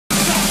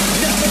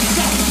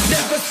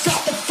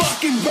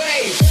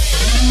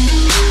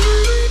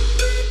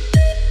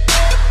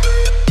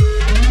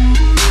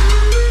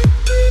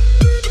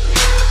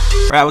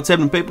Alright, what's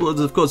happening people? It's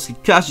of course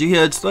Kickashi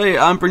here. Today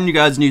I'm bringing you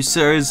guys a new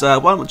series,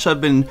 one which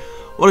I've been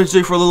wanting to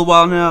do for a little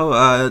while now.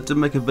 I did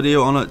make a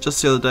video on it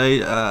just the other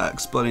day,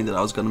 explaining that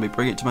I was going to be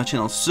bringing it to my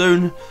channel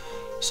soon.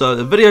 So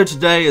the video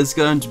today is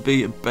going to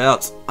be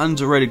about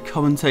underrated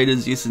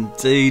commentators, yes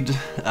indeed.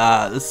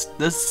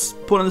 This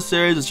point of the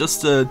series is just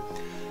to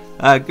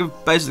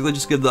basically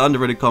give the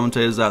underrated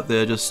commentators out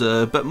there just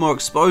a bit more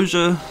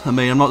exposure. I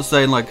mean, I'm not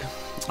saying like,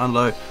 I don't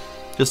know,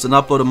 just an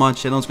upload on my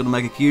channel is going to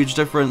make a huge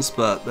difference,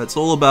 but it's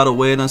all about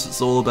awareness.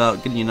 It's all about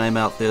getting your name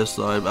out there.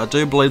 So I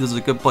do believe this is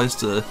a good place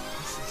to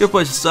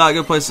start,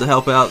 good place to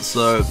help out.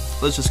 So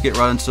let's just get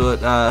right into it.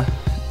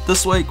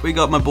 This week we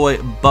got my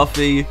boy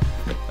Buffy.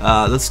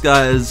 This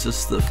guy is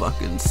just the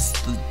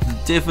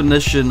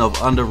definition of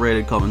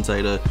underrated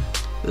commentator.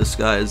 This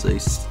guy is a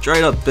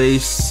straight up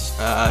beast.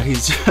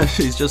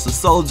 He's just a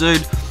solid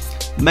dude.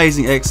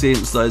 Amazing accent.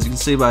 So as you can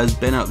see by his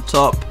banner at the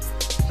top,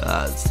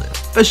 it's the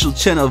official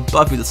channel of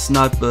Buffy the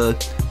Sniper.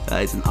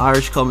 He's an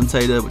Irish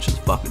commentator, which is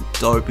fucking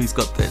dope. He's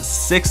got that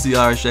sexy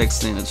Irish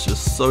accent. It's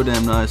just so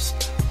damn nice.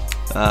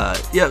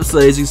 Yep, so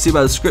as you can see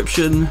by the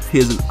description,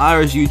 he's an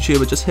Irish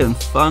YouTuber just having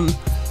fun.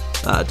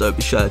 Don't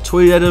be shy to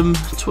tweet at him.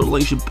 Twitter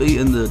link should be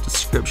in the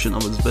description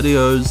of his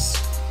videos.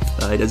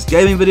 He does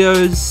gaming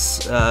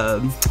videos.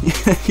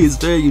 He's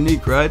very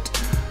unique, right?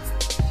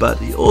 But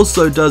he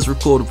also does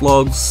record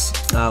vlogs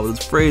with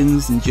his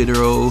friends in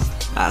general,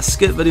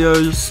 skit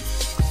videos.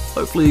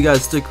 Hopefully you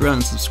guys stick around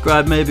and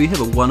subscribe maybe. Have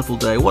a wonderful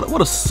day.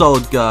 What a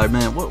solid guy,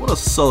 man. What a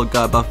solid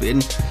guy, Buffy.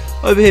 And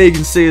over here you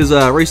can see his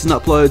recent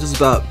uploads. It's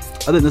about,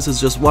 I think this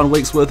is just 1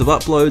 week's worth of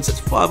uploads. It's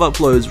 5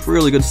 uploads.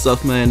 Really good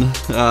stuff, man.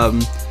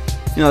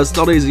 You know, it's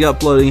not easy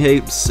uploading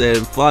heaps,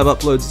 and 5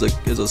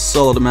 uploads is a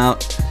solid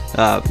amount.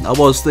 I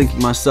was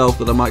thinking myself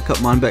that I might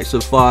cut mine back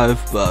to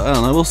 5, but I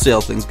don't know, we'll see how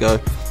things go.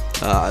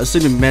 I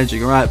seem to be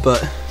managing alright,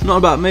 but not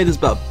about me, this is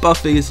about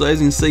Buffy. So as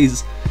you can see,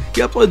 he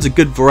uploads a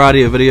good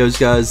variety of videos,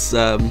 guys.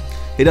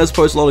 He does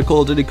post a lot of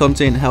Call of Duty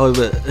content,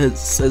 however,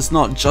 it's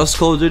not just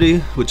Call of Duty,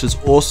 which is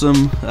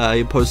awesome.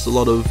 He posts a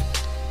lot of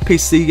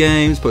PC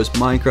games, posts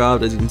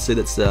Minecraft. As you can see,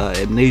 that's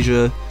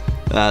Amnesia.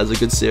 There's a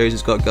good series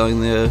he's got going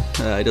there.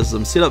 He does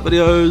some setup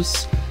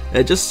videos.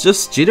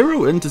 Just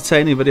general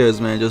entertaining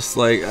videos, man. Just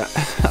like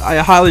I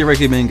highly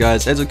recommend,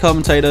 guys. As a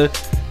commentator,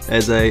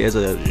 as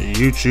a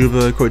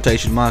YouTuber,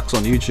 quotation marks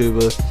on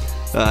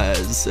YouTuber,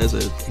 as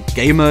a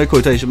gamer,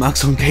 quotation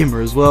marks on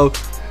gamer as well.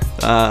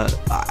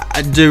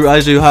 I do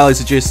highly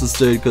suggest this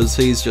dude because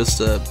he's just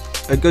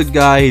a good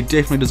guy. He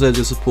definitely deserves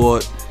your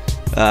support.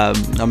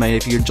 I mean,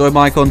 if you enjoy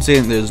my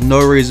content, there's no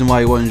reason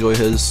why you won't enjoy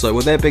his. So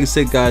with that being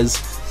said,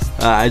 guys,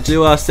 I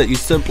do ask that you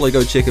simply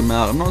go check him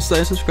out. I'm not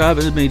saying subscribe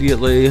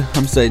immediately.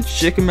 I'm saying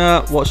check him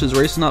out, watch his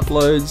recent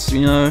uploads,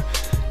 you know,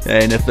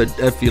 and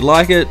if you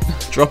like it,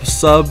 drop a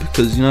sub,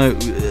 because, you know,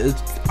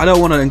 I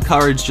don't want to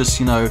encourage just,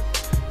 you know,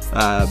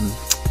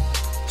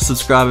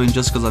 subscribing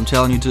just because I'm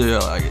telling you to.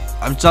 Like,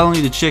 I'm telling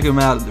you to check him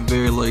out at the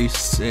very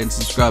least, and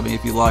subscribing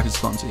if you like his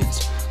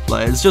content.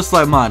 Like, it's just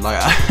like mine. Like,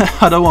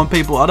 I don't want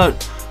people. I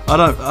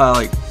don't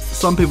like,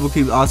 some people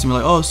keep asking me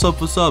like, oh, sub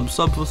for sub,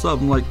 sub for sub.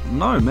 I'm like,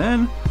 no,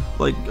 man.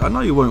 Like, I know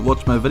you won't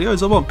watch my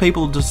videos. I want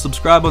people to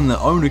subscribe on their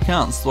own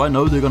accounts, so I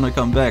know they're gonna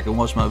come back and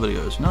watch my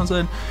videos. You know what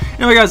I'm saying?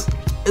 Anyway, guys,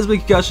 it's me,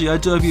 Kickashi. I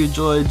do hope you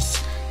enjoyed.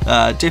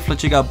 Definitely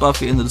check out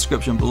Buffy in the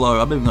description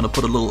below. I'm even gonna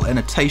put a little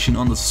annotation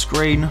on the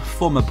screen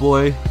for my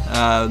boy.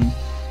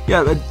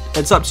 Yeah,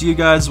 it's up to you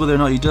guys whether or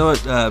not you do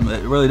it.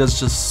 It really does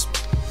just.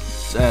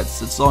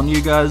 It's on you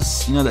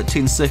guys. You know, that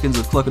 10 seconds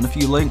of clicking a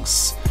few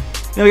links.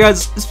 Anyway,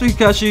 guys, it's me,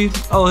 Kickashi.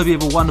 I hope you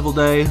have a wonderful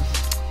day.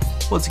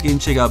 Once again,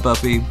 check out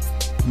Buffy.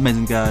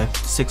 Amazing guy,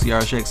 sexy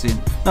Irish accent.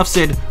 Enough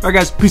said. Alright,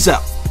 guys, peace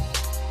out.